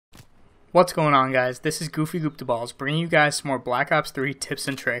What's going on, guys? This is Goofy Goop the Balls, bringing you guys some more Black Ops 3 tips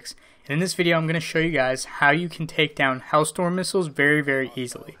and tricks. And in this video I'm going to show you guys how you can take down Hellstorm missiles very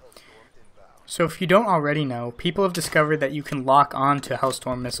easily. So if you don't already know, people have discovered that you can lock on to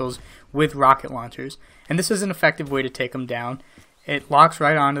Hellstorm missiles with rocket launchers, and this is an effective way to take them down. It locks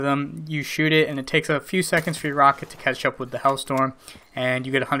right onto them, you shoot it, and it takes a few seconds for your rocket to catch up with the Hellstorm, and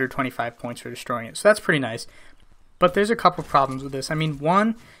you get 125 points for destroying it. So that's pretty nice. But there's a couple problems with this. I mean,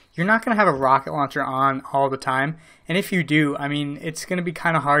 one, you're not going to have a rocket launcher on all the time, and if you do, I mean, it's going to be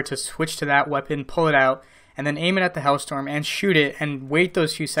kind of hard to switch to that weapon, pull it out, and then aim it at the Hellstorm and shoot it and wait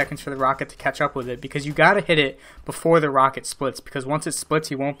those few seconds for the rocket to catch up with it, because you got to hit it before the rocket splits, because once it splits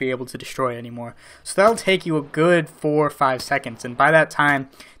you won't be able to destroy it anymore. So that'll take you a good 4 or 5 seconds, and by that time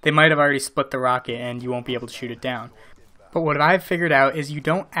they might have already split the rocket and you won't be able to shoot it down. But what I've figured out is you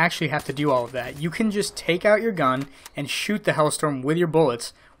don't actually have to do all of that. You can just take out your gun and shoot the Hellstorm with your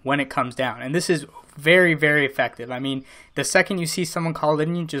bullets when it comes down, and this is very effective. I mean, the second you see someone called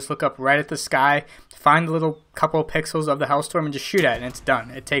in, you just look up right at the sky, find the little couple of pixels of the Hellstorm and just shoot at it, and it's done.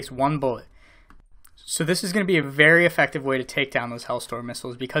 It takes one bullet. So this is going to be a very effective way to take down those Hellstorm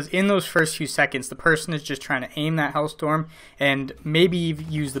missiles, because in those first few seconds the person is just trying to aim that Hellstorm and maybe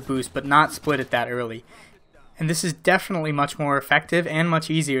use the boost, but not split it that early. And this is definitely much more effective and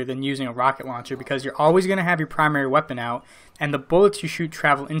much easier than using a rocket launcher, because you're always going to have your primary weapon out, and the bullets you shoot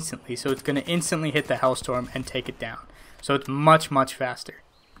travel instantly, so it's going to instantly hit the Hellstorm and take it down. So it's much faster.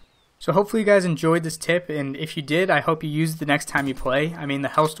 So hopefully you guys enjoyed this tip, and if you did, I hope you use it the next time you play. I mean, the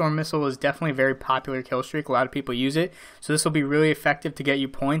Hellstorm missile is definitely a very popular kill streak. A lot of people use it, so this will be really effective to get you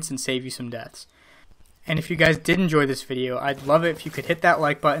points and save you some deaths. And if you guys did enjoy this video, I'd love it if you could hit that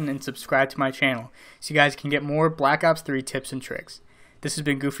like button and subscribe to my channel so you guys can get more Black Ops 3 tips and tricks. This has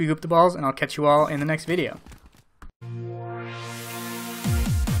been Goofy Goop the Balls, and I'll catch you all in the next video.